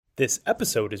This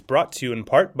episode is brought to you in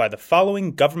part by the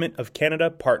following Government of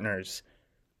Canada partners.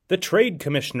 The Trade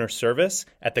Commissioner Service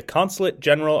at the Consulate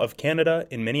General of Canada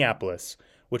in Minneapolis,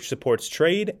 which supports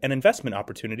trade and investment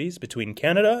opportunities between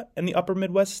Canada and the upper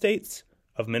Midwest states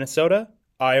of Minnesota,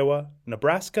 Iowa,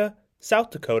 Nebraska,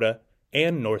 South Dakota,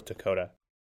 and North Dakota.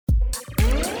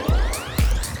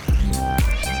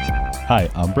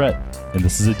 Hi, I'm Brett, and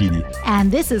this is Aditi.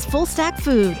 And this is Full Stack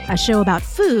Food, a show about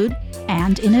food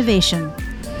and innovation.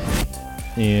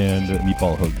 And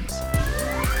meatball hoagies.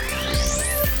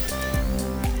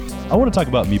 I want to talk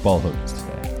about meatball hoagies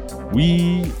today.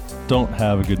 We don't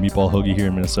have a good meatball hoagie here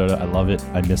in Minnesota. I love it.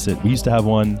 I miss it. We used to have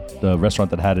one. The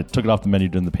restaurant that had it took it off the menu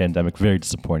during the pandemic. Very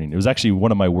disappointing. It was actually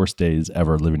one of my worst days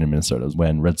ever living in Minnesota was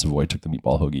when Red Savoy took the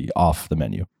meatball hoagie off the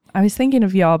menu. I was thinking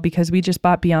of y'all because we just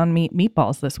bought Beyond Meat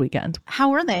meatballs this weekend. How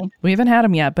were they? We haven't had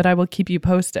them yet, but I will keep you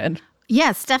posted.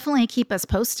 Yes, definitely keep us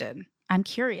posted. I'm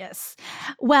curious.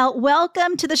 Well,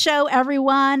 welcome to the show,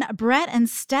 everyone. Brett and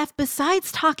Steph,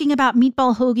 besides talking about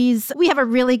meatball hoagies, we have a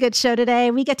really good show today.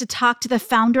 We get to talk to the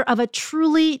founder of a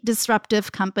truly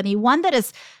disruptive company, one that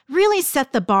has really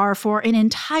set the bar for an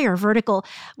entire vertical.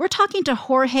 We're talking to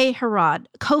Jorge Heraud,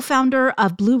 co-founder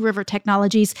of Blue River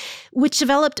Technologies, which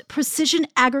developed precision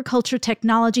agriculture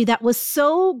technology that was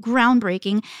so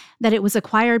groundbreaking that it was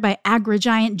acquired by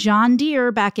agri-giant John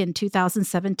Deere back in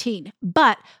 2017.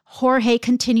 But Jorge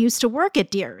continues to work at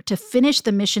Deere to finish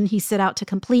the mission he set out to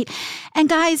complete. And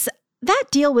guys, that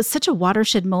deal was such a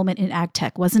watershed moment in ag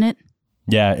tech, wasn't it?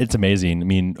 Yeah, it's amazing. I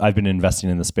mean, I've been investing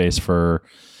in the space for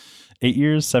 8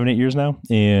 years now.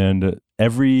 And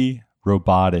every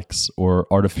robotics or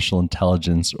artificial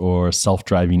intelligence or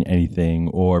self-driving anything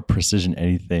or precision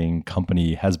anything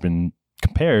company has been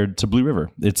compared to Blue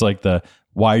River. It's like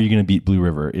why are you going to beat Blue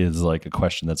River is like a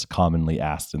question that's commonly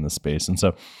asked in the space. And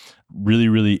so really,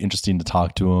 really interesting to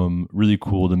talk to them. Really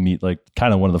cool to meet like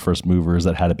kind of one of the first movers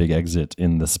that had a big exit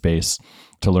in the space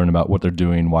to learn about what they're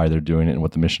doing, why they're doing it, and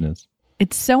what the mission is.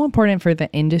 It's so important for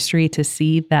the industry to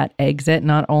see that exit,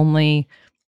 not only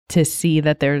to see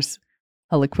that there's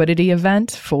a liquidity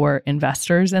event for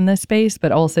investors in this space,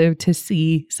 but also to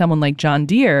see someone like John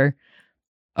Deere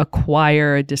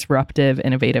acquire a disruptive,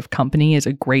 innovative company is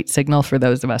a great signal for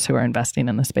those of us who are investing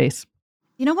in the space.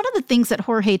 You know, one of the things that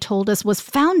Jorge told us was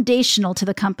foundational to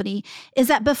the company is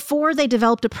that before they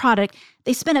developed a product,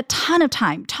 they spent a ton of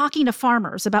time talking to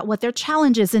farmers about what their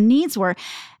challenges and needs were,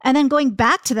 and then going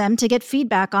back to them to get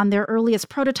feedback on their earliest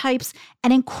prototypes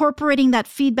and incorporating that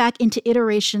feedback into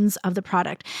iterations of the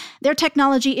product. Their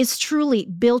technology is truly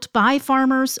built by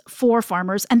farmers for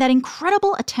farmers, and that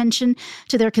incredible attention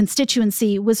to their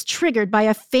constituency was triggered by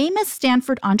a famous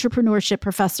Stanford entrepreneurship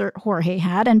professor Jorge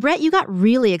had. And Brett, you got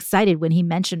really excited when he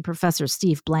mentioned Professor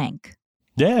Steve Blank.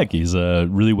 Yeah, he's a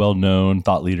really well-known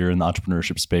thought leader in the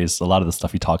entrepreneurship space. A lot of the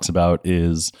stuff he talks about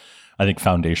is, I think,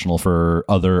 foundational for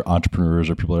other entrepreneurs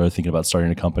or people that are thinking about starting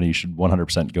a company. You should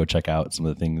 100% go check out some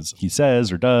of the things he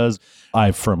says or does.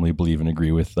 I firmly believe and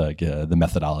agree with the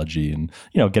methodology, and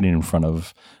getting in front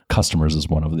of customers is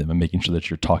one of them, and making sure that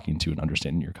you're talking to and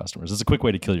understanding your customers. It's a quick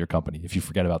way to kill your company if you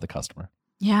forget about the customer.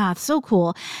 Yeah, so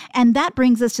cool. And that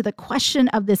brings us to the question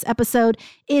of this episode.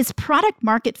 Is product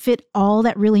market fit all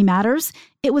that really matters?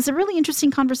 It was a really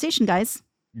interesting conversation, guys.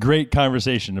 Great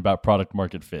conversation about product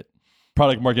market fit.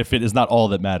 Product market fit is not all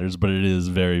that matters, but it is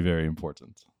very, very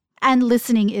important. And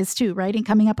listening is too, right? And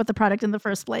coming up with the product in the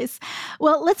first place.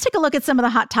 Well, let's take a look at some of the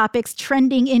hot topics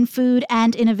trending in food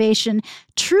and innovation.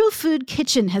 True Food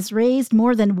Kitchen has raised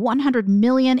more than $100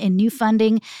 million in new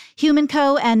funding. Human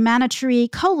Co. and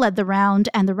Manitree co-led the round,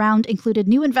 and the round included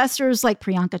new investors like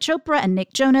Priyanka Chopra and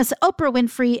Nick Jonas, Oprah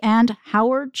Winfrey, and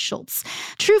Howard Schultz.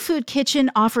 True Food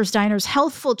Kitchen offers diners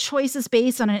healthful choices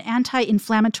based on an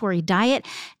anti-inflammatory diet.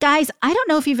 Guys, I don't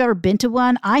know if you've ever been to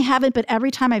one. I haven't, but every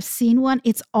time I've seen one,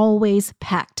 it's always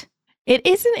packed. It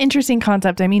is an interesting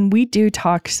concept. I mean, we do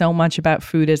talk so much about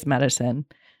food as medicine,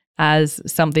 as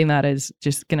something that is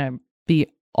just going to be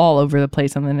all over the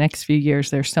place in the next few years.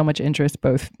 There's so much interest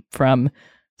both from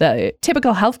the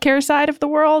typical healthcare side of the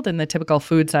world and the typical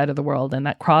food side of the world. And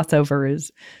that crossover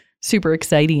is super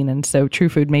exciting. And so True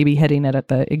Food may be hitting it at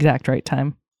the exact right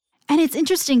time. And it's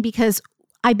interesting because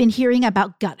I've been hearing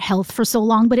about gut health for so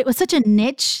long, but it was such a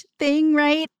niche thing,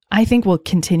 right? I think we'll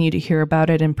continue to hear about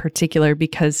it in particular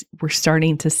because we're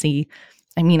starting to see,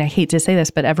 I mean, I hate to say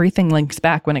this, but everything links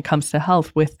back when it comes to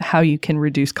health with how you can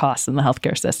reduce costs in the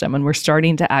healthcare system. And we're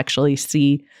starting to actually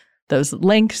see those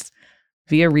links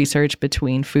via research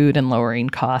between food and lowering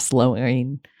costs,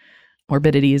 lowering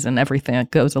morbidities and everything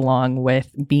that goes along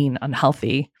with being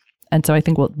unhealthy. And so I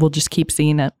think we'll just keep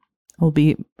seeing it. It will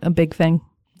be a big thing.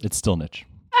 It's still niche.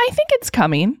 I think it's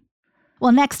coming.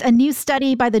 Well, next, a new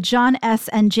study by the John S.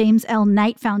 and James L.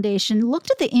 Knight Foundation looked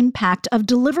at the impact of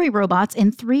delivery robots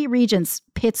in 3 regions: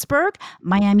 Pittsburgh,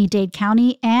 Miami-Dade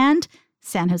County, and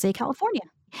San Jose, California,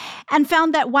 and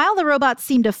found that while the robots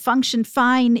seemed to function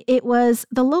fine, it was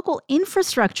the local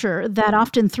infrastructure that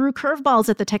often threw curveballs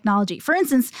at the technology. For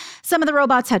instance, some of the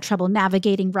robots had trouble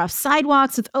navigating rough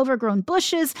sidewalks with overgrown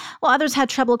bushes, while others had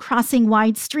trouble crossing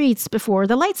wide streets before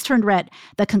the lights turned red.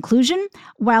 The conclusion?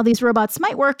 While these robots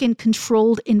might work in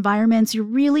controlled environments, you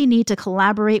really need to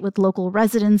collaborate with local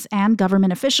residents and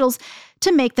government officials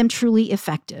to make them truly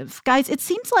effective. Guys, it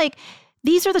seems like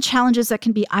these are the challenges that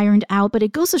can be ironed out, but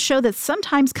it goes to show that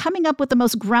sometimes coming up with the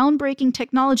most groundbreaking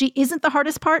technology isn't the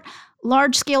hardest part.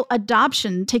 Large-scale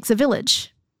adoption takes a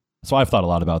village. So I've thought a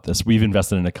lot about this. We've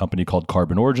invested in a company called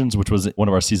Carbon Origins, which was one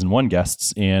of our season 1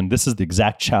 guests, and this is the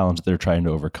exact challenge they're trying to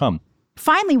overcome.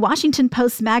 Finally, Washington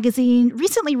Post magazine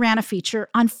recently ran a feature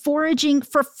on foraging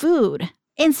for food.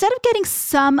 Instead of getting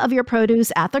some of your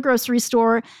produce at the grocery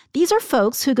store, these are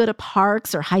folks who go to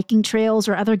parks or hiking trails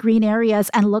or other green areas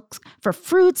and look for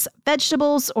fruits,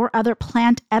 vegetables, or other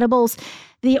plant edibles.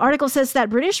 The article says that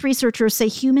British researchers say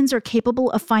humans are capable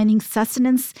of finding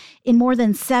sustenance in more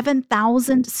than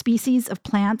 7,000 species of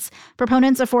plants.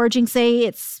 Proponents of foraging say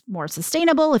it's more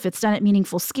sustainable. If it's done at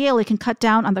meaningful scale, it can cut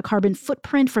down on the carbon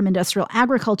footprint from industrial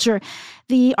agriculture.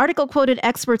 The article quoted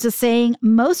experts as saying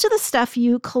most of the stuff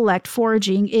you collect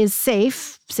foraging is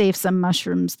safe, save some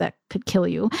mushrooms that could kill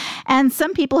you. And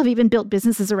some people have even built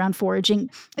businesses around foraging.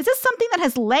 Is this something that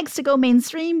has legs to go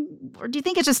mainstream? Or do you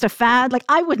think it's just a fad? Like,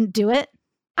 I wouldn't do it.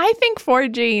 I think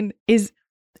foraging it's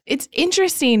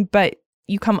interesting, but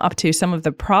you come up to some of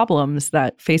the problems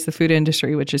that face the food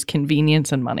industry, which is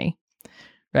convenience and money,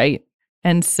 right?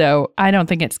 And so I don't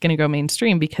think it's going to go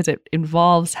mainstream because it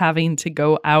involves having to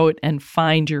go out and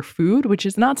find your food, which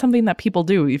is not something that people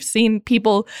do. We've seen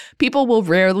people will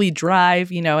rarely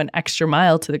drive, an extra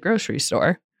mile to the grocery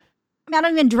store. I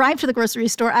don't even drive to the grocery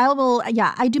store.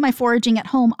 I do my foraging at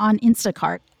home on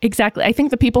Instacart. Exactly. I think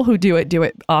the people who do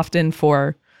it often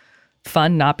for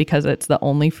fun, not because it's the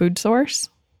only food source.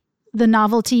 The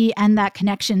novelty and that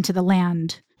connection to the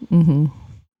land. Mm-hmm.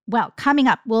 Well, coming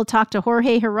up, we'll talk to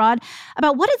Jorge Heraud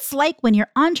about what it's like when your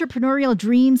entrepreneurial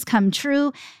dreams come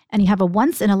true and you have a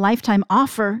once-in-a-lifetime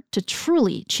offer to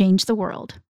truly change the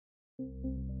world.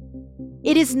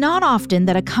 It is not often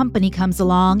that a company comes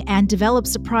along and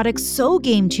develops a product so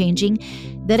game-changing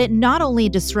that it not only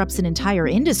disrupts an entire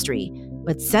industry,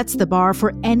 but sets the bar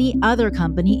for any other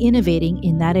company innovating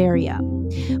in that area.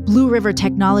 Blue River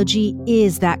Technology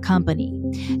is that company.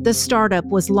 The startup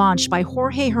was launched by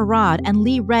Jorge Heraud and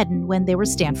Lee Redden when they were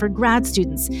Stanford grad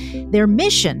students. Their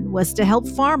mission was to help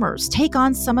farmers take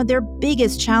on some of their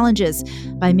biggest challenges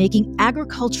by making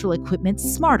agricultural equipment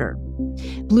smarter.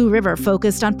 Blue River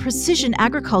focused on precision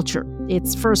agriculture.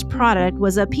 Its first product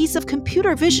was a piece of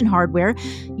computer vision hardware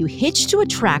you hitched to a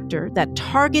tractor that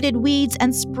targeted weeds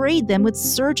and sprayed them with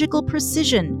surgical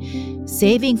precision,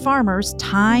 saving farmers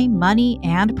time, money,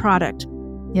 and product.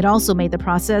 It also made the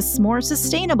process more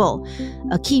sustainable,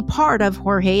 a key part of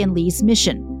Jorge and Lee's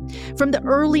mission. From the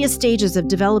earliest stages of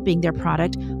developing their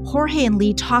product, Jorge and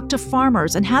Lee talked to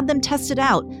farmers and had them test it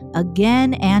out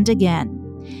again and again.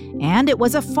 And it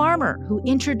was a farmer who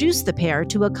introduced the pair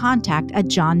to a contact at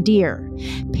John Deere,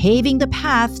 paving the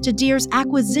path to Deere's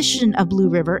acquisition of Blue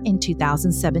River in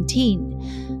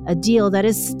 2017, a deal that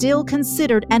is still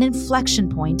considered an inflection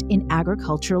point in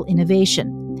agricultural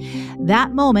innovation.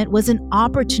 That moment was an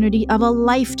opportunity of a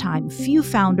lifetime few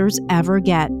founders ever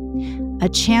get, a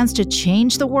chance to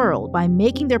change the world by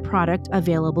making their product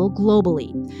available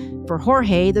globally. For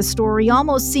Jorge, the story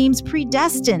almost seems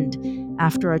predestined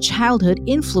after a childhood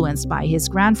influenced by his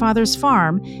grandfather's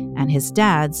farm and his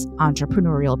dad's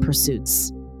entrepreneurial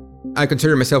pursuits. I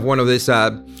consider myself one of these,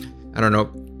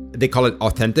 they call it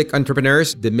authentic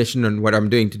entrepreneurs. The mission and what I'm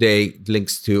doing today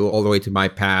links to all the way to my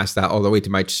past, all the way to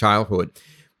my childhood.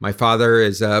 My father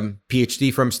is a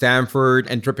PhD from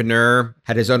Stanford, entrepreneur,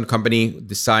 had his own company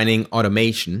designing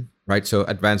automation, right? So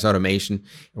advanced automation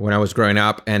when I was growing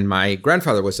up. And my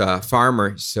grandfather was a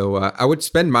farmer. So I would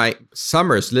spend my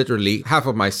summers, literally half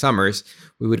of my summers,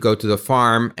 we would go to the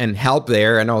farm and help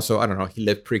there. And also, he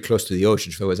lived pretty close to the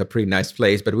ocean, so it was a pretty nice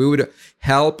place. But we would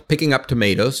help picking up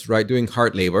tomatoes, right? Doing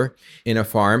hard labor in a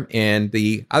farm. And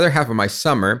the other half of my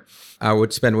summer, I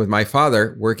would spend with my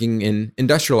father working in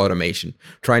industrial automation,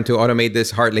 trying to automate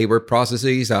this hard labor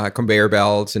processes, conveyor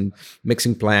belts and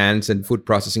mixing plants and food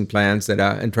processing plants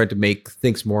and trying to make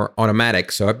things more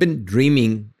automatic. So I've been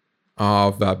dreaming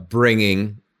of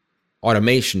bringing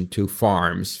automation to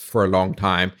farms for a long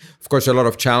time. Of course, a lot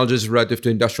of challenges relative to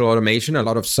industrial automation, a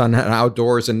lot of sun and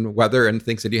outdoors and weather and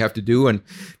things that you have to do and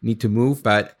need to move.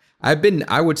 But I've been,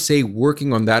 I would say,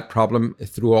 working on that problem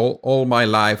through all my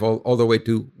life, all the way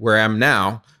to where I am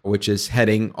now, which is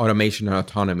heading automation and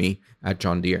autonomy at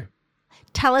John Deere.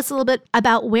 Tell us a little bit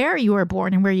about where you were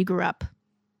born and where you grew up.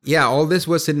 Yeah, all this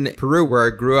was in Peru, where I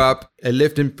grew up. I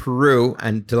lived in Peru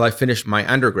until I finished my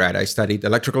undergrad. I studied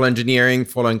electrical engineering,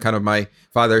 following kind of my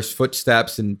father's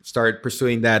footsteps, and started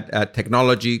pursuing that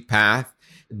technology path.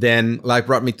 Then life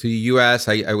brought me to the US.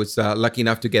 I was lucky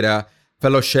enough to get a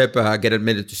fellowship, get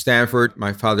admitted to Stanford.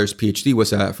 My father's PhD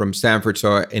was from Stanford,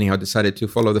 so I anyhow decided to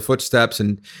follow the footsteps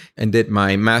and did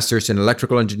my master's in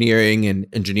electrical engineering and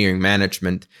engineering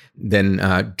management.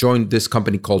 Then joined this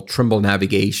company called Trimble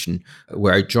Navigation,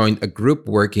 where I joined a group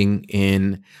working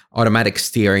in automatic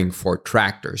steering for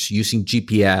tractors, using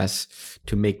GPS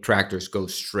to make tractors go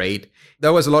straight. That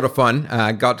was a lot of fun.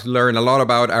 I got to learn a lot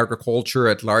about agriculture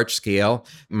at large scale.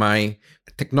 My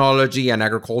technology and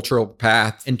agricultural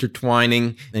path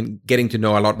intertwining and getting to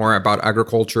know a lot more about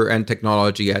agriculture and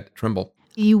technology at Trimble.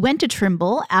 You went to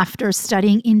Trimble after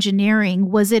studying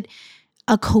engineering. Was it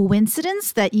a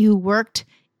coincidence that you worked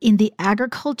in the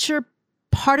agriculture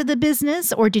part of the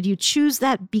business, or did you choose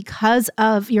that because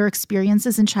of your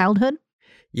experiences in childhood?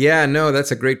 Yeah, no,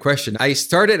 that's a great question. I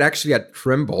started actually at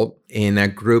Trimble in a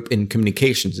group in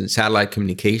communications and satellite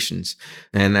communications,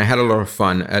 and I had a lot of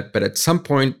fun. But at some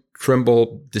point,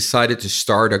 Trimble decided to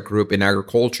start a group in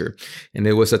agriculture. And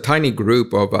it was a tiny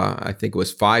group of, I think it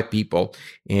was 5 people.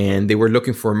 And they were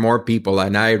looking for more people.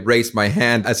 And I raised my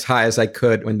hand as high as I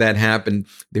could when that happened.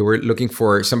 They were looking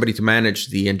for somebody to manage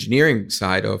the engineering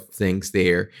side of things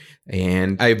there.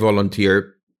 And I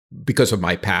volunteered because of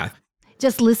my path.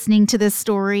 Just listening to this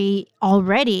story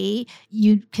already,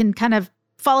 you can kind of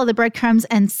follow the breadcrumbs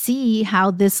and see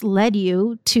how this led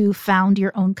you to found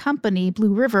your own company,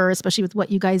 Blue River, especially with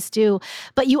what you guys do.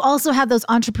 But you also have those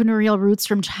entrepreneurial roots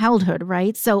from childhood,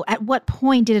 right? So at what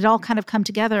point did it all kind of come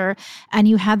together and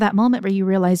you had that moment where you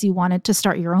realized you wanted to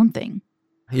start your own thing?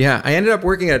 Yeah, I ended up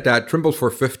working at Trimble for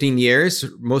 15 years,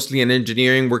 mostly in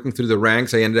engineering, working through the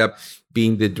ranks. I ended up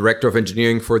being the director of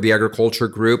engineering for the agriculture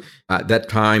group. At that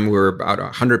time, we were about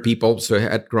 100 people, so it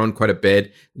had grown quite a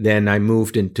bit. Then I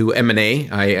moved into M&A.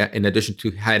 In addition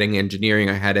to heading engineering,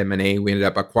 I had M&A. We ended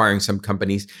up acquiring some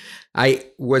companies. I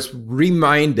was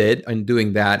reminded in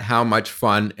doing that how much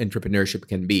fun entrepreneurship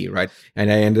can be, right? And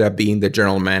I ended up being the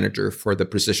general manager for the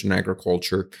precision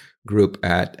agriculture group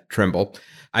at Trimble.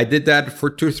 I did that for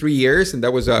 2 or 3 years, and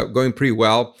that was going pretty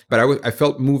well. But I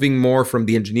felt moving more from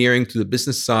the engineering to the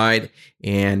business side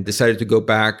and decided to go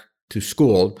back to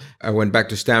school. I went back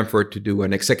to Stanford to do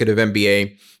an executive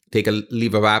MBA, take a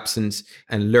leave of absence,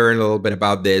 and learn a little bit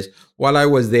about this. While I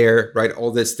was there, right,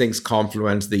 all these things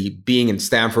confluence, the being in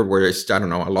Stanford, where there's, I don't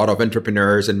know, a lot of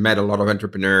entrepreneurs and met a lot of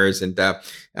entrepreneurs, and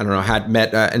had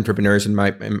met entrepreneurs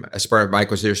as part of my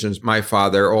acquisitions. My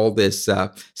father, all this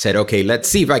said, okay, let's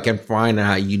see if I can find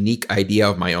a unique idea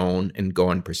of my own and go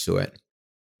and pursue it.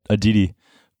 Aditi,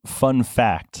 fun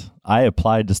fact, I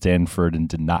applied to Stanford and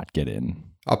did not get in.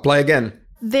 Apply again.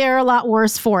 They're a lot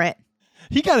worse for it.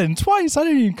 He got in twice. I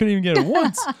couldn't even get it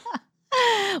once.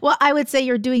 Well, I would say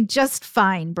you're doing just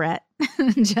fine, Brett.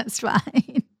 Just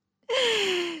fine.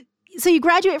 So you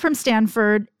graduate from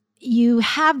Stanford. You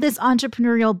have this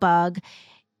entrepreneurial bug.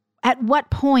 At what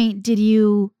point did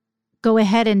you go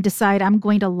ahead and decide I'm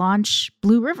going to launch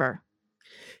Blue River?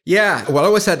 Yeah, well, I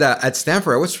was at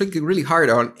Stanford. I was thinking really hard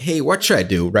on, hey, what should I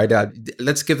do, right?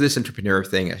 Let's give this entrepreneur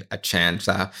thing a chance.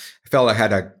 I felt I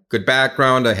had a good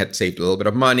background. I had saved a little bit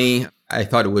of money. I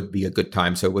thought it would be a good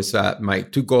time. So it was my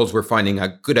 2 goals were finding a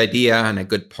good idea and a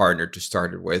good partner to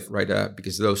start it with, right?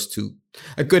 Because those two,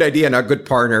 a good idea and a good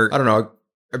partner, I don't know,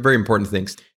 are very important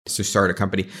things to start a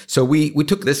company. So we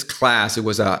took this class. It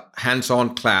was a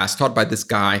hands-on class taught by this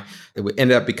guy. It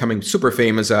ended up becoming super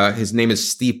famous. His name is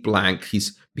Steve Blank.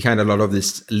 He's behind a lot of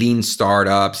this lean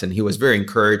startups, and he was very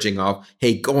encouraging of,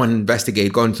 hey, go and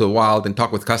investigate, go into the wild and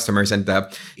talk with customers. And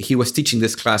he was teaching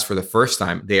this class for the first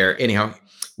time there. Anyhow,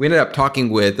 we ended up talking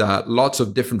with lots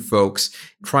of different folks,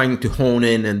 trying to hone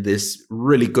in on this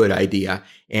really good idea.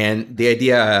 And the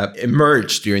idea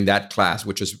emerged during that class,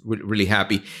 which was really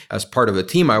happy. As part of the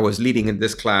team I was leading in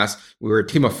this class, we were a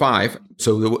team of 5.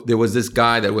 So there was this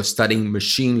guy that was studying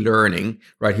machine learning,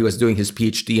 right? He was doing his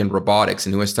PhD in robotics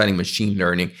and he was studying machine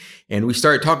learning. And we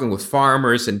started talking with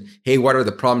farmers and, hey, what are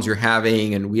the problems you're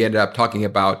having? And we ended up talking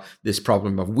about this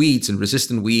problem of weeds and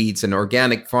resistant weeds and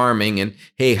organic farming. And,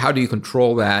 hey, how do you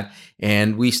control that?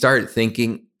 And we started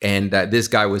thinking, And this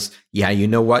guy was, you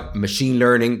know what? Machine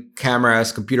learning,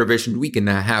 cameras, computer vision, we can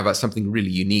have something really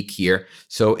unique here.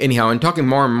 So anyhow, and talking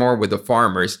more and more with the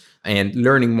farmers and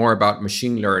learning more about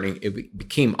machine learning, it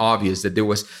became obvious that there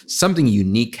was something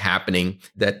unique happening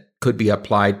that could be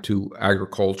applied to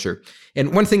agriculture.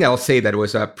 And one thing I'll say that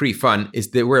was pretty fun is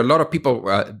there were a lot of people,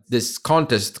 this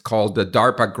contest called the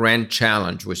DARPA Grand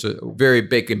Challenge, which was a very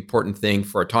big, important thing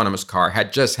for autonomous car,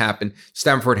 had just happened.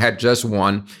 Stanford had just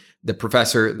won. The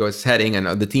professor that was heading and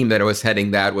the team that I was heading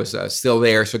that was still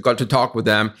there. So I got to talk with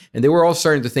them. And they were all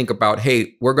starting to think about,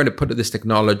 hey, we're going to put this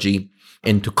technology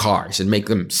into cars and make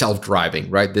them self-driving,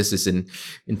 right? This is in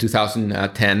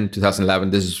 2010,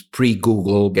 2011. This is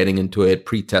pre-Google getting into it,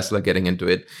 pre-Tesla getting into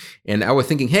it. And I was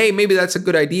thinking, hey, maybe that's a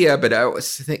good idea. But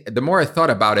the more I thought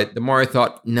about it, the more I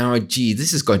thought, no,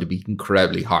 this is going to be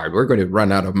incredibly hard. We're going to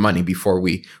run out of money before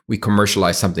we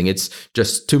commercialize something. It's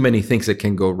just too many things that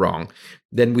can go wrong.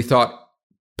 Then we thought,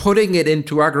 putting it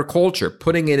into agriculture,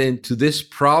 putting it into this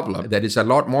problem that is a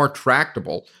lot more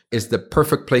tractable is the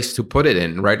perfect place to put it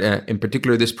in, right? In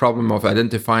particular, this problem of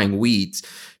identifying weeds.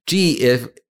 If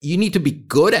you need to be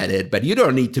good at it, but you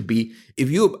don't need to be, if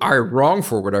you are wrong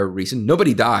for whatever reason,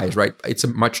 nobody dies, right? It's a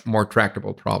much more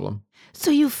tractable problem.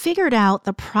 So you figured out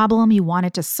the problem you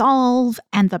wanted to solve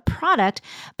and the product,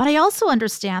 but I also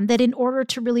understand that in order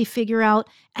to really figure out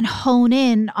and hone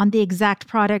in on the exact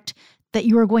product that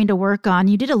you were going to work on,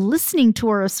 you did a listening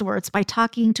tour of sorts by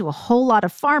talking to a whole lot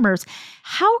of farmers.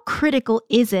 How critical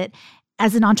is it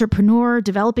as an entrepreneur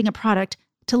developing a product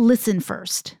to listen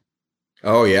first?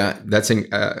 Oh, yeah, that's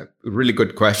a really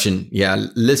good question. Yeah,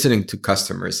 listening to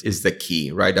customers is the key,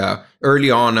 right?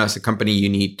 Early on as a company, you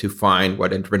need to find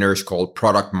what entrepreneurs call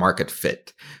product market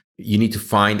fit. You need to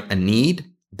find a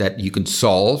need that you can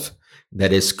solve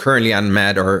that is currently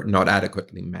unmet or not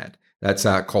adequately met. That's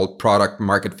called product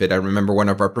market fit. I remember one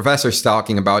of our professors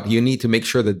talking about you need to make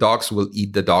sure the dogs will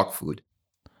eat the dog food.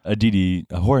 Aditi,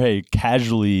 Jorge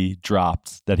casually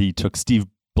dropped that he took Steve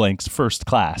Blank's first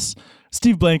class.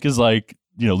 Steve Blank is like,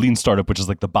 Lean Startup, which is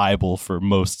like the Bible for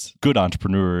most good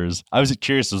entrepreneurs. I was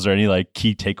curious, was there any like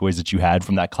key takeaways that you had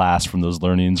from that class, from those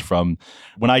learnings? From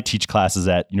when I teach classes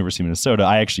at University of Minnesota,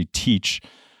 I actually teach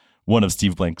one of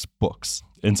Steve Blank's books.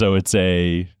 And so it's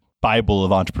a Bible of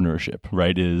entrepreneurship,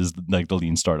 right? Is like the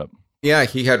Lean Startup. Yeah,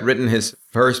 he had written his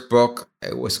first book.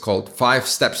 It was called 5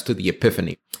 Steps to the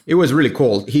Epiphany. It was really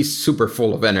cool. He's super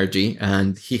full of energy,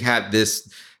 and he had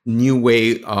this new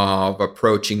way of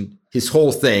approaching. His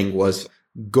whole thing was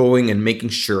going and making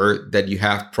sure that you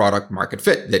have product market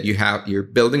fit, that you're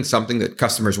building something that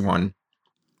customers want.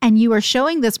 And you were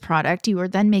showing this product. You were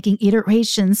then making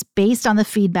iterations based on the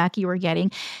feedback you were getting.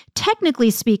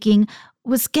 Technically speaking,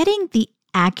 was getting the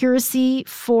accuracy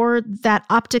for that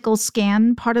optical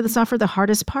scan part of the software the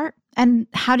hardest part? And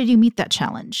how did you meet that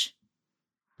challenge?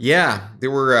 Yeah,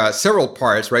 there were several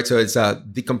parts, right? So it's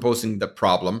decomposing the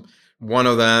problem. One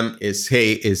of them is,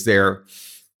 hey,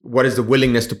 what is the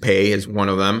willingness to pay is one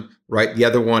of them, right? The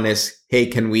other one is, hey,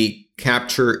 can we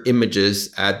capture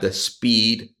images at the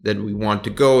speed that we want to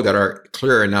go that are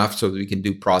clear enough so that we can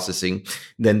do processing?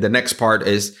 Then the next part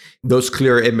is those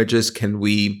clear images, can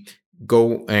we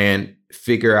go and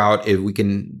figure out if we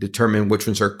can determine which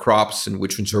ones are crops and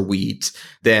which ones are weeds?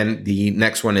 Then the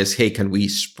next one is, hey, can we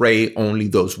spray only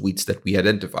those weeds that we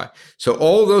identify? So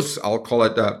all those, I'll call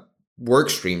it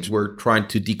work streams, we're trying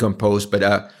to decompose.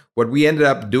 But what we ended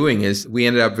up doing is we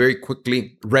ended up very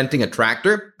quickly renting a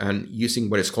tractor and using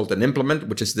what is called an implement,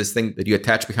 which is this thing that you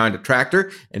attach behind a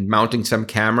tractor, and mounting some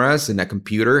cameras and a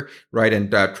computer, right? And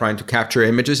trying to capture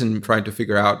images and trying to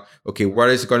figure out, okay, what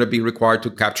is going to be required to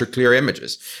capture clear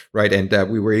images, right? And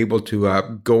we were able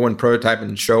to go and prototype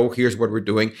and show, here's what we're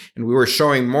doing. And we were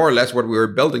showing more or less what we were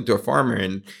building to a farmer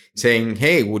and saying,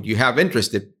 hey, would you have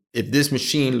interest if this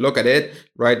machine, look at it,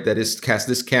 right, that has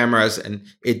this cameras and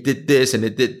it did this and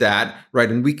it did that, right?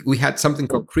 And we had something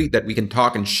concrete that we can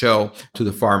talk and show to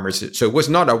the farmers. So it was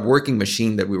not a working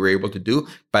machine that we were able to do,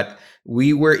 but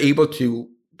we were able to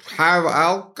have,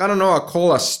 I'll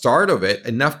call a start of it,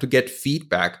 enough to get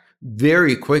feedback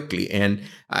very quickly. And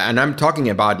I'm talking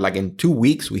about like in 2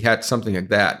 weeks, we had something like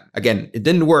that. Again, it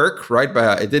didn't work, right?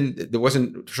 But it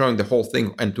wasn't showing the whole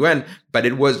thing end to end, but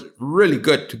it was really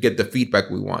good to get the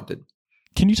feedback we wanted.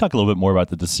 Can you talk a little bit more about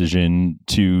the decision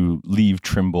to leave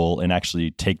Trimble and actually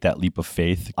take that leap of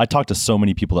faith? I talk to so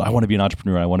many people that I want to be an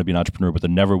entrepreneur, but they're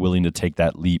never willing to take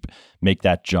that leap, make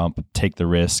that jump, take the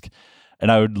risk.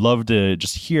 And I would love to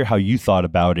just hear how you thought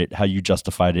about it, how you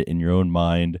justified it in your own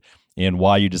mind, and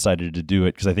why you decided to do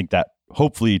it. Because I think that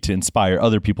hopefully to inspire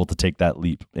other people to take that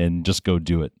leap and just go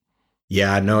do it.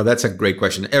 Yeah, no, that's a great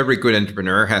question. Every good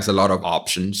entrepreneur has a lot of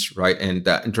options, right? And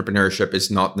entrepreneurship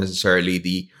is not necessarily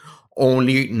the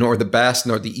only, nor the best,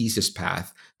 nor the easiest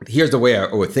path. But here's the way I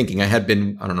was thinking. I had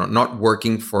been, not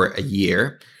working for a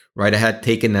year, right? I had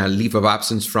taken a leave of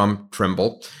absence from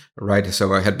Trimble, right?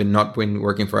 So I had not been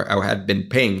working I had been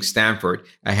paying Stanford.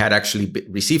 I had actually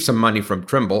received some money from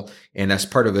Trimble. And as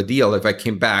part of the deal, if I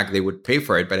came back, they would pay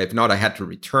for it. But if not, I had to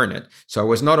return it. So I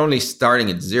was not only starting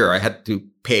at zero, I had to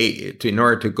pay in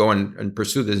order to go and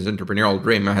pursue this entrepreneurial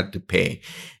dream. I had to pay.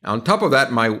 On top of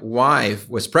that, my wife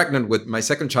was pregnant with my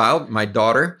second child, my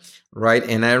daughter, right?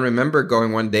 And I remember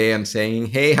going one day and saying,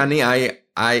 "Hey, honey, I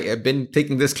have been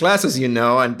taking this class, as you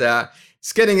know, and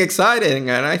it's getting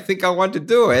exciting, and I think I want to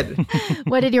do it."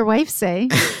 What did your wife say?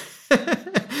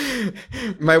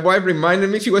 My wife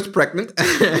reminded me she was pregnant.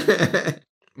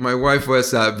 My wife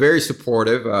was very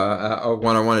supportive of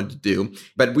what I wanted to do,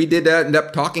 but we did end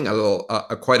up talking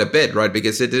quite a bit, right?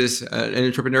 Because it is an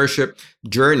entrepreneurship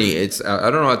journey. It's I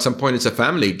don't know. At some point, it's a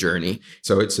family journey,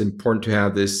 so it's important to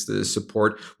have this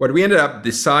support. What we ended up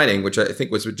deciding, which I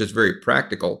think was just very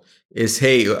practical, is,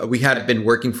 hey, we had been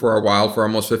working for a while, for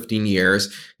almost 15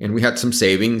 years, and we had some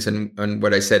savings. And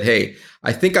what I said, hey,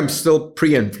 I think I'm still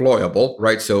pre-employable,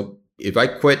 right? So if I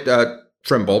quit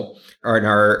Trimble, and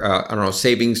our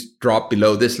savings drop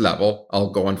below this level, I'll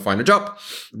go and find a job.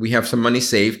 We have some money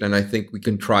saved, and I think we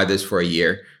can try this for a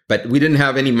year. But we didn't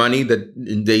have any money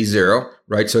in day zero,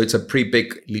 right? So it's a pretty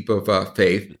big leap of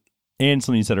faith. And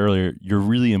something you said earlier, you're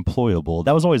really employable.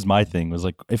 That was always my thing, was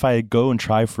like, if I go and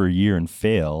try for a year and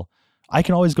fail, I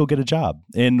can always go get a job.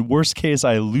 In worst case,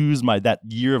 I lose that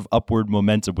year of upward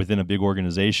momentum within a big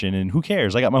organization, and who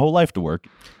cares? I got my whole life to work.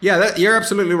 Yeah, you're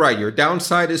absolutely right. Your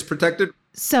downside is protected.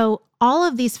 So all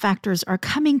of these factors are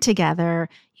coming together.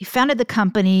 You founded the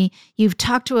company. You've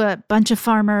talked to a bunch of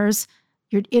farmers.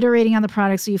 You're iterating on the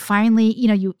product. So you finally,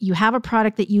 you have a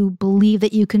product that you believe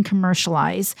that you can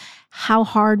commercialize. How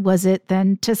hard was it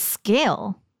then to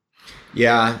scale?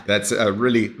 Yeah, that's a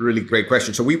really, really great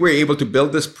question. So we were able to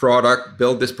build this product,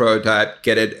 build this prototype,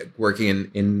 get it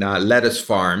working in lettuce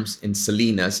farms in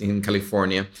Salinas in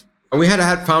California. And we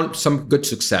had found some good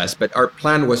success, but our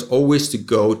plan was always to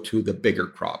go to the bigger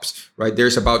crops, right?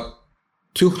 There's about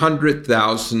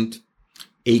 200,000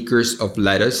 acres of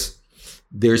lettuce.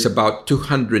 There's about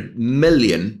 200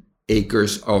 million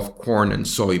acres of corn and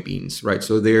soybeans, right?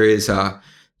 So there is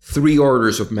 3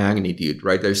 orders of magnitude,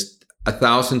 right? There's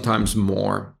 1,000 times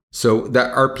more. So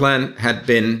that our plan had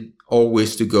been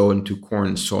always to go into corn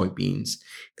and soybeans.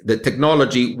 The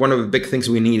technology, one of the big things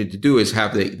we needed to do is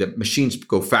have the machines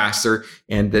go faster.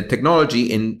 And the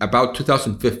technology in about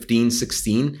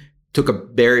 2015-16 took a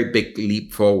very big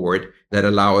leap forward that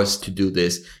allowed us to do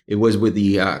this. It was with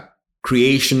the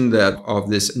creation of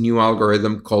this new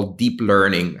algorithm called deep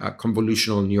learning,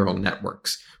 convolutional neural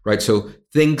networks, right? So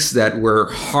things that were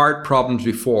hard problems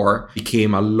before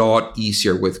became a lot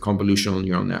easier with convolutional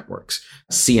neural networks.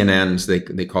 CNNs,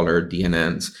 they call her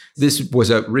DNNs. This was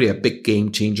really a big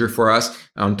game changer for us.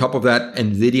 On top of that,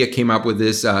 NVIDIA came up with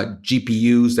this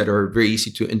GPUs that are very easy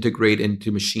to integrate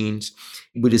into machines.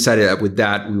 We decided that with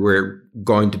that, we were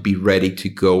going to be ready to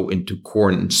go into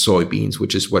corn and soybeans,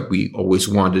 which is what we always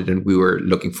wanted. And we were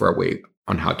looking for a way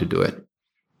on how to do it.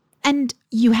 And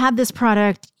you had this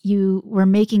product, you were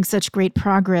making such great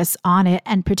progress on it.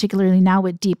 And particularly now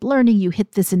with deep learning, you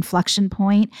hit this inflection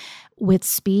point with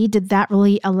speed. Did that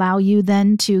really allow you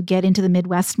then to get into the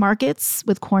Midwest markets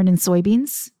with corn and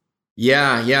soybeans?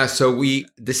 Yeah. So we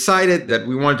decided that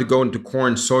we wanted to go into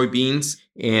corn, soybeans,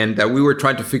 and we were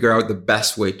trying to figure out the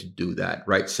best way to do that,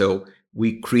 right? So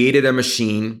we created a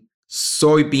machine.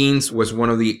 Soybeans was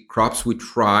one of the crops we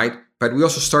tried, but we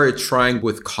also started trying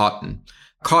with cotton.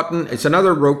 Cotton, it's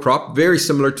another row crop, very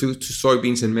similar to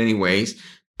soybeans in many ways,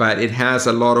 but it has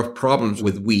a lot of problems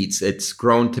with weeds. It's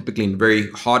grown typically in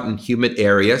very hot and humid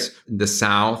areas in the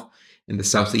South, in the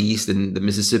Southeast, in the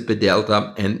Mississippi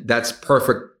Delta, and that's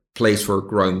perfect place for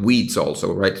growing weeds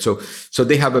also, right? So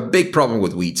they have a big problem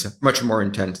with weeds, much more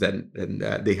intense than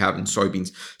they have in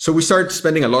soybeans. So we started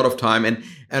spending a lot of time. And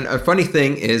a funny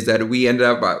thing is that we ended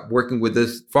up working with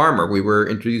this farmer. We were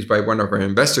introduced by one of our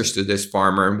investors to this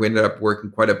farmer, and we ended up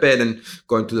working quite a bit and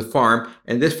going to the farm.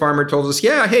 And this farmer told us,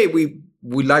 yeah, hey, we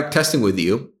like testing with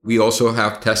you. We also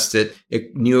have tested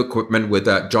new equipment with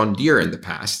John Deere in the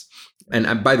past.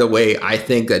 And by the way, I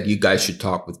think that you guys should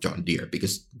talk with John Deere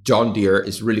because John Deere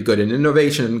is really good in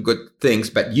innovation and good things,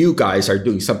 but you guys are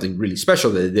doing something really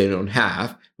special that they don't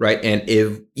have, right? And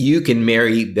if you can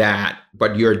marry that,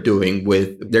 what you're doing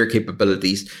with their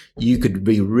capabilities, you could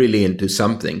be really into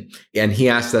something. And he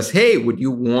asked us, hey, would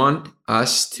you want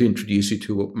us to introduce you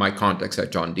to my contacts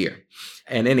at John Deere?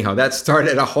 And anyhow, that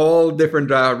started a whole different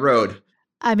road.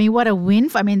 I mean, what a win.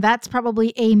 I mean, that's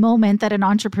probably a moment that an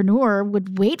entrepreneur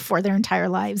would wait for their entire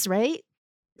lives, right?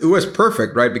 It was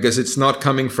perfect, right? Because it's not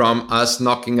coming from us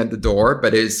knocking at the door,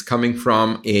 but it's coming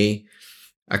from a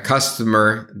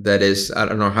customer that is, I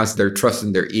don't know, has their trust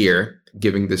in their ear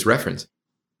giving this reference.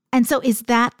 And so is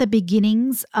that the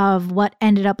beginnings of what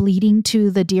ended up leading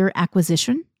to the Deere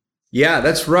acquisition? Yeah,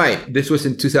 that's right. This was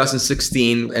in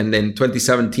 2016. And then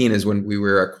 2017 is when we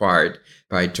were acquired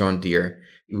by John Deere.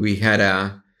 We had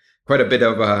quite a bit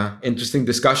of interesting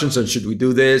discussions on should we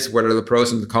do this? What are the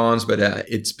pros and the cons? But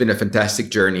it's been a fantastic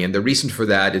journey. And the reason for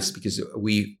that is because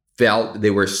we felt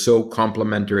they were so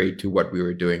complementary to what we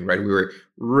were doing, right? We were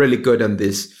really good on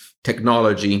this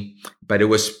technology, but it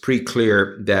was pretty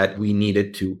clear that we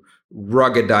needed to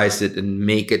ruggedize it and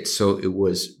make it so it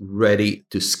was ready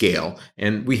to scale.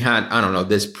 And we had, I don't know,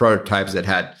 these prototypes that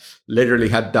had literally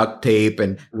had duct tape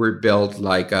and were built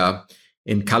like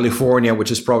in California,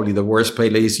 which is probably the worst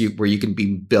place where you can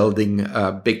be building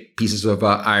big pieces of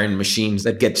iron machines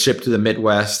that get shipped to the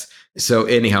Midwest. So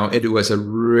anyhow, it was a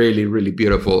really, really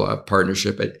beautiful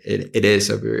partnership. It is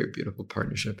a very beautiful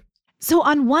partnership. So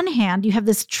on one hand, you have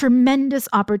this tremendous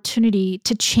opportunity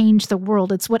to change the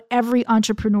world. It's what every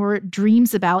entrepreneur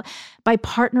dreams about by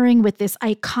partnering with this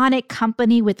iconic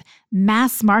company with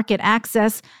mass market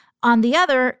access. On the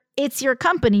other, it's your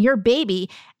company, your baby.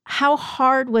 How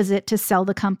hard was it to sell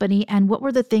the company? And what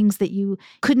were the things that you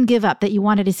couldn't give up that you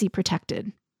wanted to see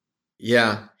protected?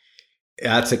 Yeah,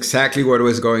 that's exactly what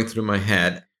was going through my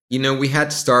head. You know, we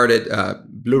had started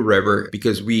Blue River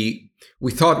because we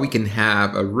thought we can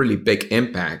have a really big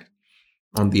impact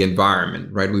on the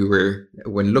environment, right?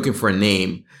 When looking for a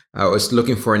name, I was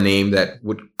looking for a name that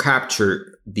would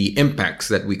capture the impacts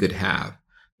that we could have.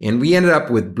 And we ended up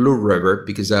with Blue River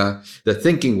because the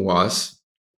thinking was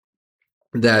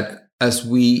that as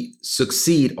we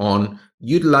succeed on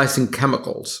utilizing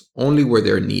chemicals only where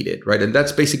they're needed, right? And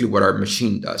that's basically what our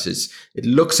machine does, is it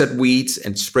looks at weeds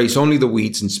and sprays only the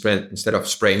weeds instead of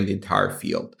spraying the entire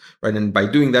field, right? And by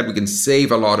doing that, we can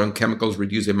save a lot on chemicals,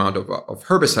 reduce the amount of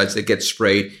herbicides that get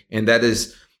sprayed. And that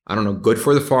is, I don't know, good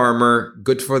for the farmer,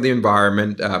 good for the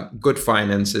environment, good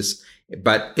finances.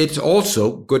 But it's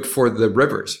also good for the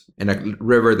rivers. And a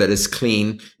river that is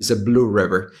clean is a blue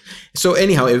river. So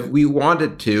anyhow, if we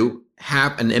wanted to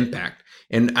have an impact,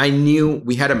 and I knew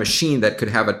we had a machine that could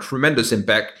have a tremendous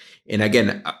impact in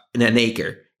an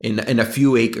acre, in a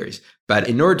few acres. But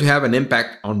in order to have an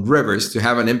impact on rivers, to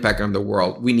have an impact on the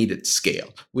world, we needed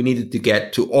scale. We needed to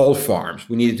get to all farms.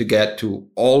 We needed to get to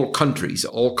all countries,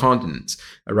 all continents.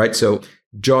 All right. So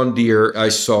John Deere, I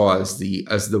saw as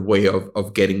the way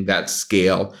of getting that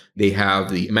scale. They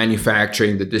have the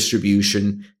manufacturing, the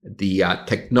distribution, the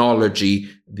technology,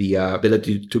 the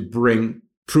ability to bring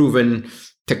proven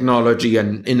technology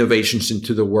and innovations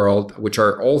into the world, which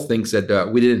are all things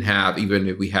that we didn't have, even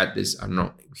if we had this, I don't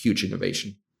know, huge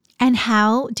innovation. And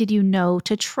how did you know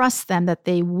to trust them that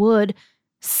they would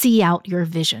see out your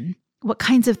vision? What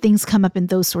kinds of things come up in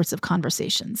those sorts of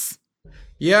conversations?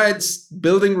 Yeah, it's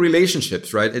building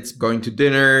relationships, right? It's going to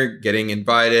dinner, getting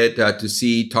invited to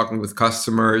see, talking with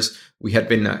customers. We had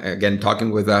been, again,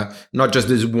 talking with not just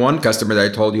this one customer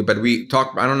that I told you, but we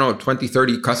talked, 20,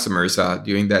 30 customers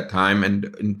during that time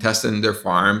and testing their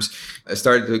farms. I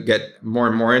started to get more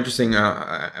and more interesting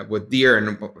with Deere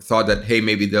and thought that, hey,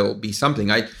 maybe there'll be something.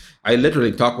 I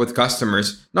literally talk with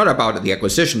customers, not about the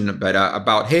acquisition, but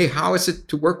about, hey, how is it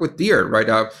to work with Deere,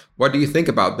 right? What do you think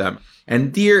about them?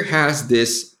 And Deere has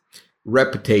this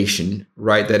reputation,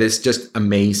 right, that is just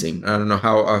amazing. I don't know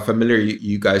how familiar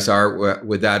you guys are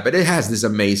with that, but it has this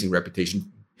amazing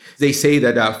reputation. They say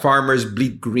that farmers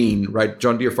bleed green, right?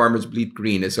 John Deere farmers bleed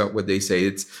green is what they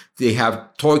say. They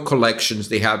have toy collections.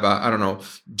 They have,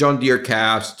 John Deere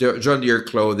caps, John Deere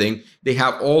clothing. They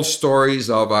have all stories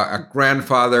of a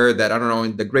grandfather that,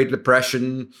 in the Great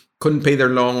Depression couldn't pay their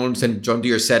loans. And John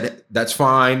Deere said, that's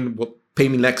fine. We'll pay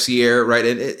me next year, right?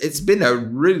 And it's been a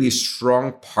really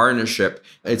strong partnership.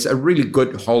 It's a really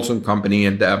good, wholesome company.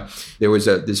 And there was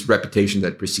this reputation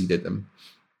that preceded them.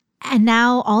 And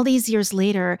now, all these years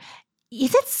later,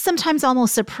 it's sometimes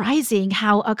almost surprising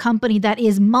how a company that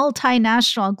is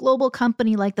multinational, a global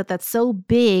company like that, that's so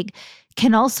big,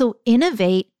 can also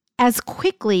innovate as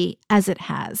quickly as it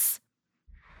has.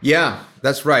 Yeah,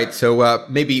 that's right. So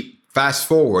maybe Fast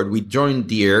forward, we joined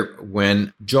Deere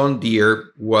when John Deere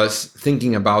was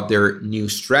thinking about their new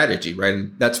strategy, right?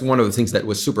 And that's one of the things that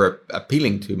was super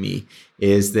appealing to me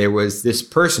is there was this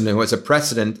person who was a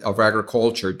president of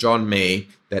agriculture, John May,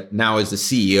 that now is the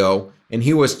CEO. And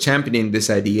he was championing this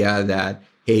idea that,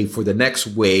 hey, for the next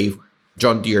wave,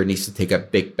 John Deere needs to take a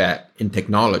big bet in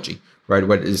technology, right?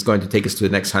 What is going to take us to the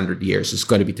next 100 years? It's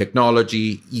going to be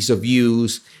technology, ease of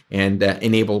use, and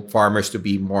enable farmers to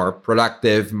be more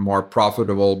productive, more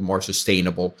profitable, more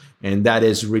sustainable. And that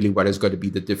is really what is going to be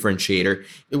the differentiator.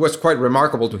 It was quite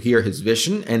remarkable to hear his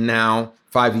vision. And now,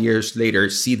 5 years later,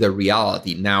 see the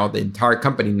reality. Now, the entire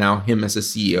company, now him as a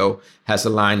CEO, has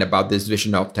aligned about this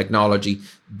vision of technology,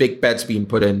 big bets being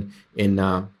put in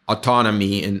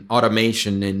autonomy, in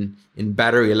automation, in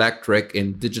battery electric,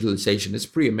 in digitalization. It's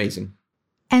pretty amazing.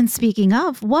 And speaking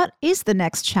of, what is the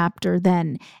next chapter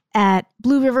then at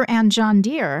Blue River and John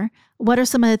Deere? What are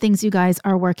some of the things you guys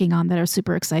are working on that are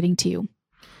super exciting to you?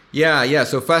 Yeah.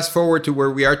 So fast forward to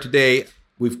where we are today.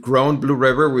 We've grown Blue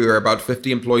River. We were about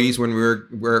 50 employees when we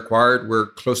were acquired. We're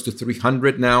close to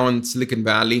 300 now in Silicon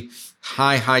Valley.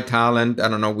 High talent. I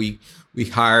don't know. We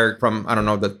hire from,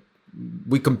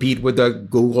 we compete with the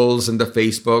Googles and the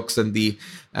Facebooks and the,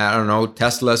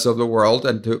 Teslas of the world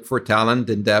for talent.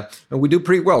 And we do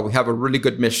pretty well. We have a really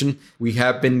good mission. We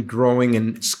have been growing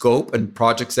in scope and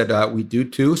projects that we do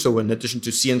too. So in addition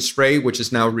to See and Spray, which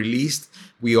is now released,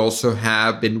 we also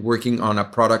have been working on a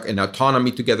product in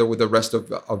autonomy together with the rest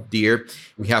of Deere.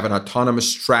 We have an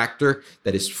autonomous tractor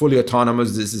that is fully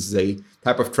autonomous. This is a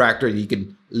type of tractor you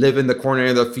can live in the corner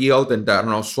of the field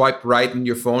and, swipe right in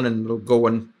your phone and it'll go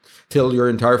and till your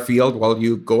entire field while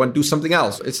you go and do something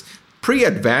else. It's pretty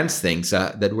advanced things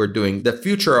that we're doing. The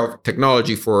future of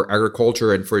technology for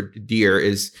agriculture and for Deere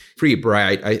is pretty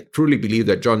bright. I truly believe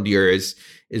that John Deere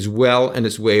is well in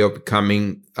its way of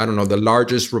becoming, the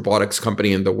largest robotics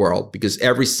company in the world, because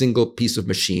every single piece of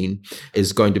machine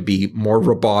is going to be more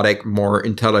robotic, more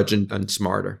intelligent, and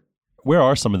smarter. Where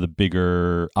are some of the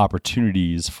bigger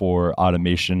opportunities for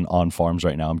automation on farms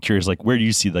right now? I'm curious, where do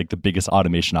you see the biggest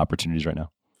automation opportunities right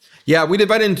now? Yeah, we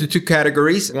divide it into two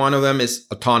categories. One of them is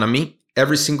autonomy.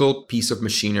 Every single piece of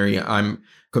machinery, I'm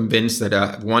convinced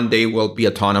that one day will be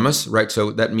autonomous, right?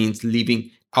 So that means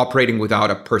operating without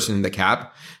a person in the cab.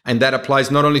 And that applies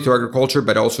not only to agriculture,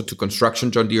 but also to construction.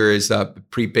 John Deere is a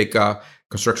pretty big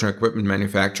construction equipment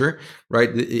manufacturer, right?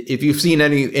 If you've seen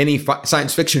any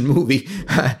science fiction movie,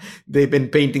 they've been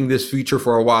painting this future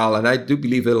for a while. And I do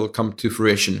believe it'll come to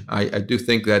fruition. I do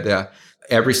think that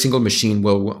every single machine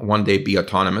will one day be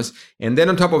autonomous. And then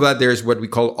on top of that, there's what we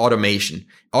call automation.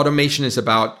 Automation is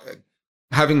about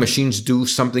having machines do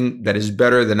something that is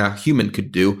better than a human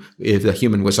could do if the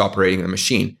human was operating the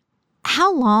machine.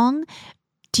 How long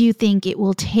do you think it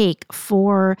will take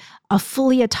for a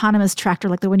fully autonomous tractor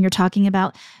like the one you're talking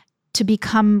about to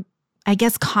become,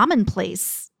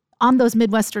 commonplace on those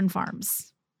Midwestern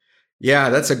farms? Yeah,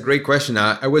 that's a great question.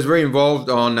 I was very involved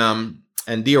on,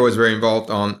 and Deere was very involved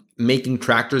on making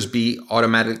tractors be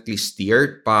automatically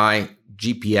steered by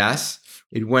GPS.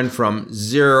 It went from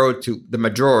 0 to the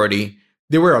majority.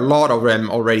 There were a lot of them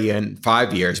already in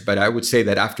 5 years, but I would say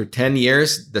that after 10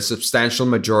 years, the substantial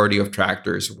majority of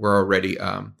tractors were already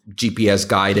GPS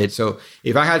guided. So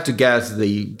if I had to guess,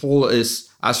 the pull is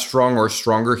as strong or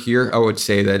stronger here, I would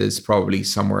say that it's probably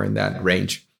somewhere in that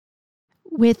range.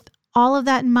 With all of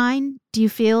that in mind, do you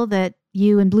feel that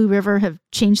you and Blue River have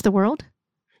changed the world?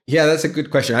 Yeah, that's a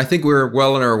good question. I think we're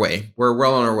well on our way. We're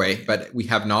well on our way, but we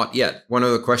have not yet. One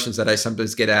of the questions that I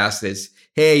sometimes get asked is,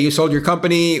 hey, you sold your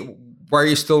company. Why are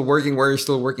you still working? Why are you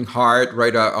still working hard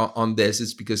right on this?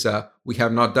 It's because we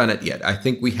have not done it yet. I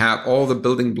think we have all the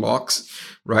building blocks,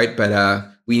 right? But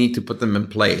we need to put them in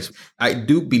place. I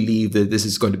do believe that this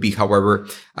is going to be, however,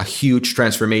 a huge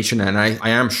transformation. And I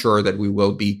am sure that we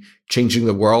will be changing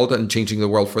the world and changing the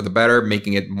world for the better,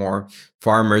 making it more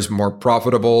farmers, more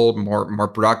profitable, more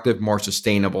productive, more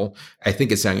sustainable. I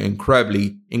think it's an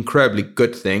incredibly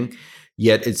good thing,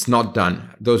 yet it's not done.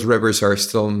 Those rivers are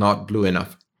still not blue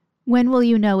enough. When will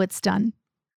you know it's done?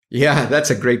 Yeah, that's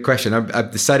a great question.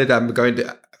 I've decided I'm going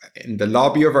to, in the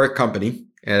lobby of our company,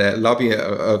 lobby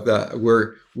of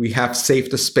where we have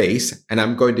saved the space, and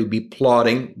I'm going to be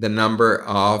plotting the number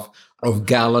of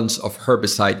gallons of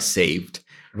herbicide saved.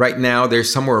 Right now,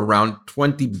 there's somewhere around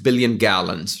 20 billion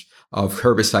gallons of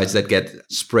herbicides that get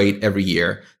sprayed every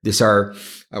year. These are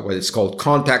what is called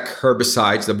contact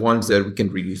herbicides, the ones that we can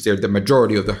reuse. They're the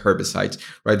majority of the herbicides,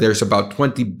 right? There's about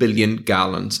 20 billion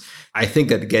gallons. I think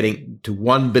that getting to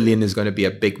 1 billion is going to be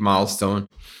a big milestone.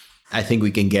 I think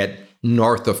we can get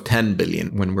north of 10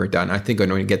 billion when we're done. I think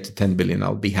when we get to 10 billion,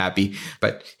 I'll be happy.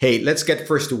 But hey, let's get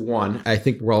first to 1. I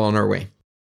think we're all on our way.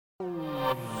 All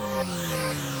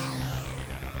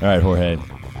right, Jorge.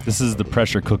 This is the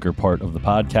pressure cooker part of the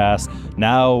podcast.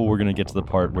 Now we're going to get to the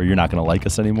part where you're not going to like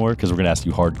us anymore because we're going to ask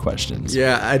you hard questions.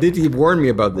 Yeah, I did. You warned me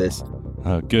about this.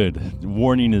 Good.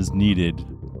 Warning is needed.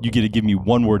 You get to give me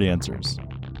one-word answers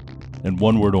and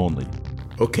one word only.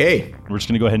 Okay. We're just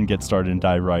going to go ahead and get started and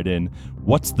dive right in.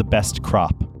 What's the best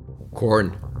crop?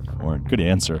 Corn. Corn. Good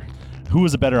answer. Who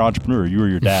was a better entrepreneur, you or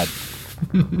your dad?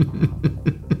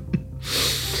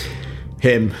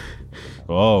 Him.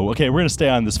 Oh, okay. We're going to stay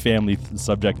on this family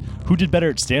subject. Who did better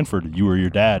at Stanford, you or your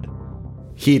dad?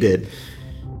 He did.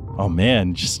 Oh,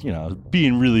 man. Just,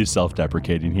 being really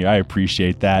self-deprecating here. I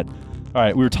appreciate that. All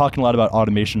right. We were talking a lot about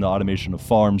automation, the automation of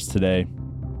farms today.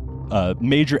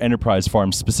 Major enterprise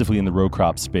farms, specifically in the row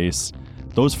crop space,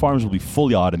 those farms will be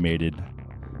fully automated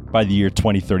by the year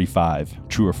 2035.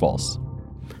 True or false?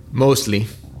 Mostly.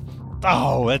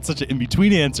 Oh, that's such an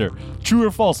in-between answer. True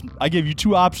or false? I gave you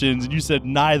 2 options and you said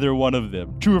neither one of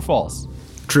them. True or false?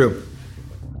 True.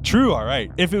 True, all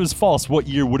right. If it was false, what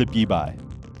year would it be by?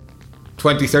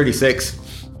 2036.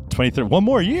 2030. One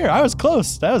more year. I was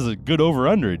close. That was a good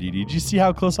over-under, Edie. Did you see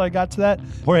how close I got to that?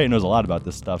 Jorge knows a lot about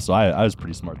this stuff, so I was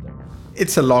pretty smart there.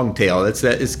 It's a long tail.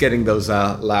 It's getting those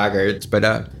laggards, but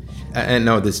and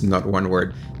no, this is not one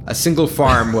word. A single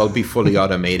farm will be fully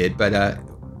automated, but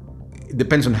it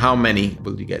depends on how many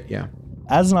will you get. Yeah.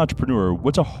 As an entrepreneur,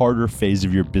 what's a harder phase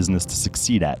of your business to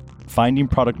succeed at? Finding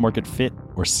product market fit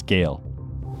or scale?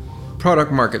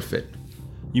 Product market fit.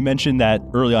 You mentioned that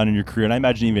early on in your career, and I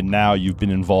imagine even now you've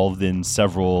been involved in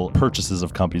several purchases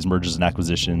of companies, mergers and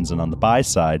acquisitions, and on the buy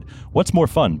side, what's more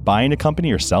fun, buying a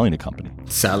company or selling a company?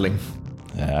 Selling.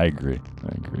 Yeah, I agree.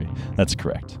 That's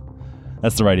correct.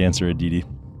 That's the right answer, Aditi.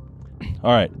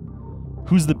 All right.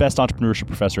 Who's the best entrepreneurship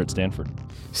professor at Stanford?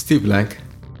 Steve Blank.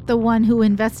 The one who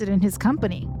invested in his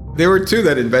company. There were 2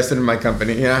 that invested in my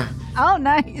company, yeah. Oh,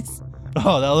 nice.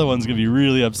 Oh, the other one's going to be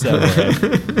really upset.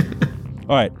 Right?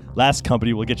 All right, last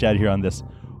company. We'll get you out of here on this.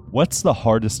 What's the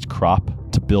hardest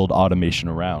crop to build automation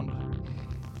around?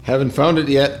 Haven't found it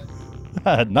yet.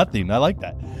 Nothing. I like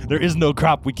that. There is no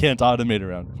crop we can't automate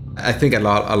around. I think a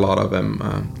lot of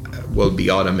them will be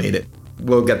automated.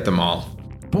 We'll get them all.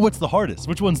 But what's the hardest?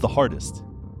 Which one's the hardest?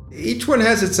 Each one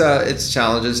has its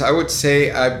challenges. I would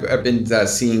say I've been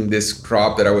seeing this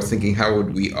crop that I was thinking, how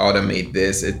would we automate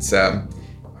this? It's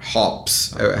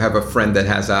hops. I have a friend that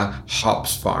has a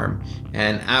hops farm,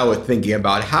 and I was thinking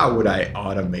about how would I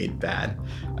automate that?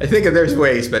 I think there's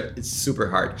ways, but it's super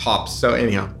hard. Hops. So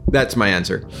anyhow, that's my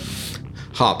answer.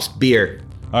 Hops, beer.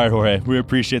 All right, Jorge, we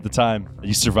appreciate the time.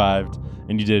 You survived,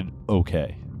 and you did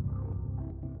okay.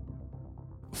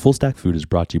 Full Stack Food is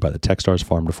brought to you by the Techstars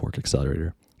Farm to Fork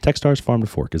Accelerator. Techstars Farm to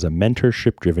Fork is a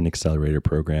mentorship-driven accelerator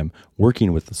program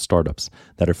working with the startups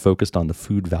that are focused on the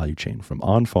food value chain, from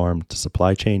on-farm to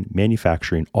supply chain,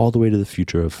 manufacturing, all the way to the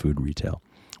future of food retail.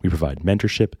 We provide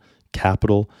mentorship,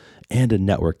 capital, and a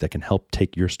network that can help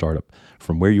take your startup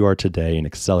from where you are today and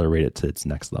accelerate it to its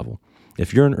next level.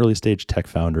 If you're an early-stage tech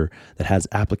founder that has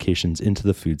applications into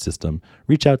the food system,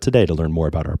 reach out today to learn more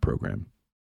about our program.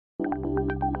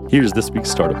 Here's this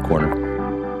week's Startup Corner.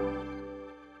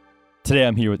 Today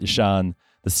I'm here with Ishan,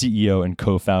 the CEO and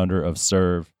co-founder of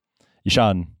Serve.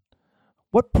 Ishan,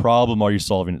 what problem are you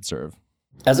solving at Serve?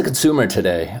 As a consumer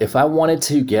today, if I wanted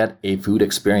to get a food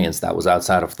experience that was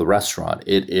outside of the restaurant,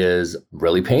 it is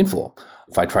really painful.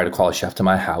 If I try to call a chef to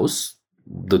my house,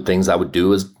 the things I would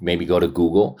do is maybe go to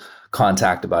Google,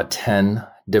 contact about 10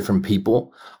 different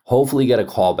people, hopefully get a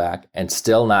call back, and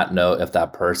still not know if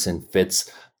that person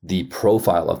fits the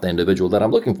profile of the individual that I'm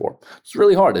looking for. It's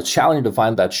really hard. It's challenging to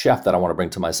find that chef that I want to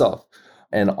bring to myself.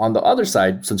 And on the other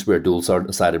side, since we're a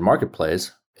dual-sided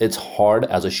marketplace, it's hard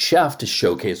as a chef to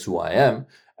showcase who I am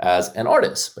as an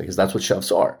artist, because that's what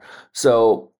chefs are.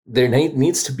 So there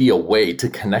needs to be a way to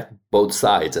connect both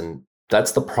sides. And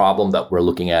that's the problem that we're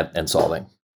looking at and solving.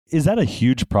 Is that a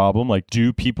huge problem? Like,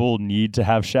 do people need to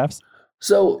have chefs?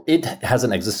 So it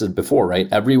hasn't existed before, right?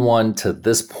 Everyone to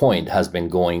this point has been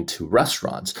going to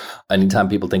restaurants. Anytime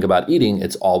people think about eating,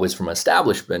 it's always from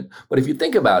establishment. But if you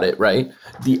think about it, right,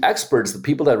 the experts, the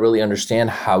people that really understand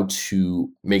how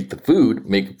to make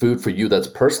food for you that's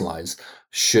personalized,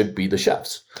 should be the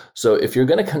chefs. So if you're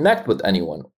going to connect with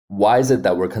anyone, why is it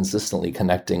that we're consistently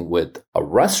connecting with a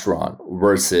restaurant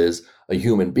versus a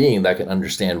human being that can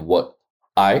understand what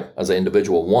I, as an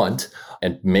individual, want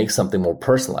and make something more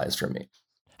personalized for me?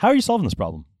 How are you solving this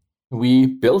problem? We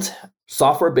built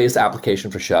software-based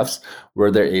application for chefs where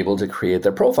they're able to create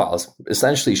their profiles,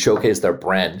 essentially showcase their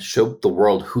brand, show the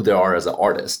world who they are as an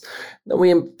artist. Then we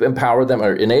empower them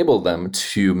or enable them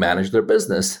to manage their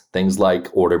business. Things like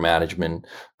order management,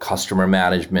 customer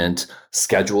management,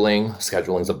 scheduling.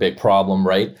 Scheduling is a big problem,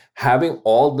 right? Having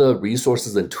all the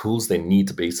resources and tools they need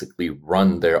to basically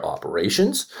run their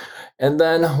operations. And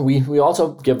then we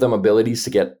also give them abilities to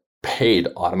get paid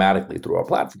automatically through our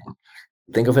platform.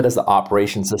 Think of it as the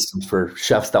operation systems for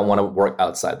chefs that want to work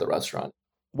outside the restaurant.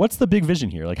 What's the big vision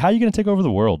here? Like, how are you going to take over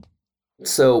the world?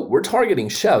 So we're targeting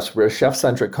chefs. We're a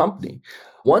chef-centric company.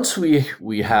 Once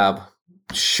we have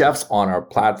chefs on our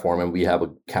platform and we have a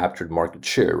captured market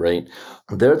share, right?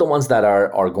 They're the ones that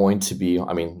are going to be,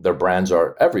 their brands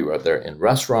are everywhere. They're in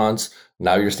restaurants.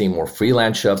 Now you're seeing more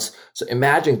freelance chefs. So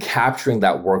imagine capturing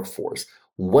that workforce.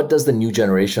 What does the new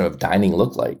generation of dining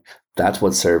look like? That's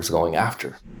what Serve's going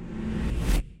after.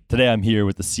 Today, I'm here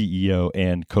with the CEO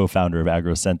and co-founder of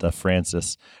Agrocenta,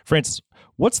 Francis. Francis,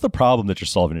 what's the problem that you're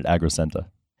solving at Agrocenta?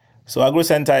 So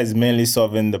Agrocenta is mainly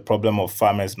solving the problem of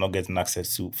farmers not getting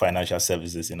access to financial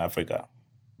services in Africa.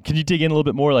 Can you dig in a little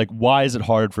bit more? Like, why is it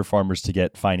hard for farmers to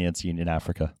get financing in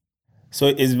Africa? So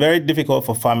it's very difficult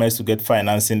for farmers to get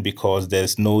financing because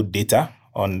there's no data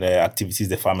on the activities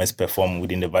the farmers perform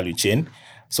within the value chain.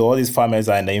 So all these farmers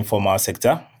are in the informal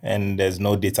sector and there's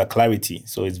no data clarity.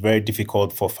 So it's very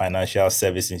difficult for financial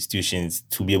service institutions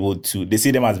to be able to, they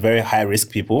see them as very high risk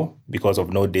people because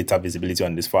of no data visibility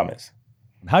on these farmers.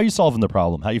 How are you solving the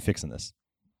problem? How are you fixing this?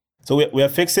 So we are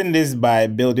fixing this by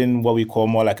building what we call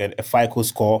more like a FICO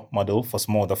score model for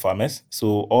smallholder farmers.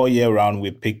 So all year round, we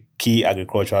pick key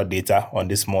agricultural data on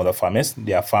these smallholder farmers,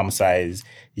 their farm size,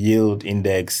 yield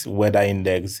index, weather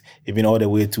index, even all the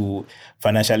way to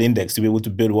financial index to be able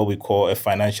to build what we call a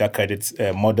financial credit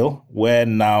model, where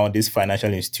now these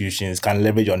financial institutions can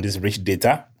leverage on this rich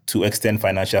data to extend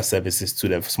financial services to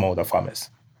the smallholder farmers.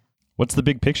 What's the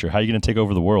big picture? How are you going to take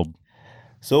over the world?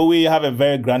 So we have a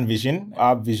very grand vision.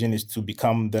 Our vision is to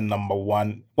become the number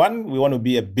one. One, we want to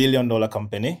be $1 billion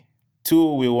company.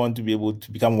 Two, we want to be able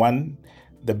to become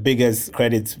the biggest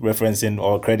credit referencing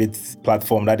or credit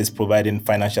platform that is providing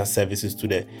financial services to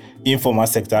the informal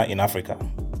sector in Africa.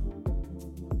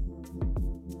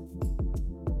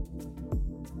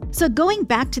 So going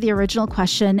back to the original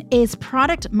question, is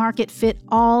product market fit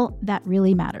all that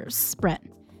really matters? Brett?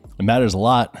 It matters a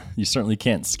lot. You certainly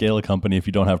can't scale a company if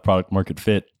you don't have product market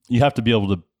fit. You have to be able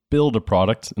to build a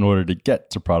product in order to get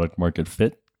to product market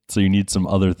fit. So you need some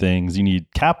other things. You need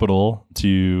capital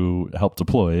to help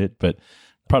deploy it, but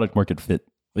product market fit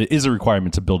is a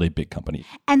requirement to build a big company.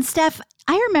 And Steph,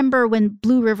 I remember when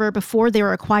Blue River, before they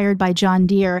were acquired by John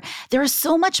Deere, there was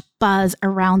so much buzz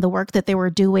around the work that they were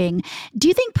doing. Do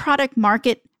you think product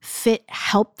market fit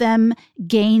helped them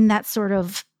gain that sort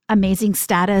of amazing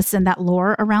status and that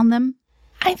lore around them?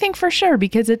 I think for sure,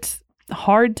 because it's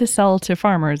hard to sell to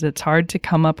farmers. It's hard to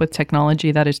come up with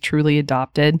technology that is truly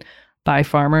adopted by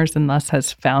farmers and thus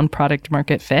has found product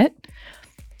market fit.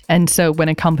 And so when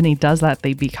a company does that,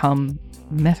 they become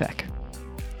mythic.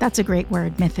 That's a great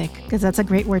word, mythic, because that's a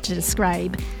great word to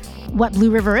describe what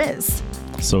Blue River is.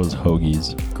 So is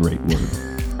hoagie's. Great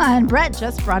word. And Brett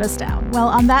just brought us down. Well,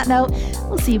 on that note,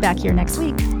 we'll see you back here next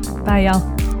week. Bye,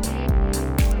 y'all.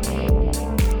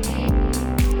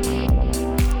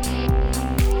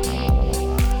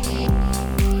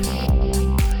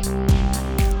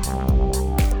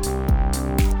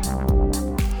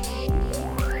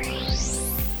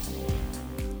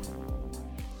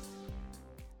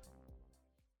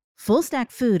 Full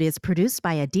Stack Food is produced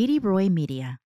by Aditi Roy Media.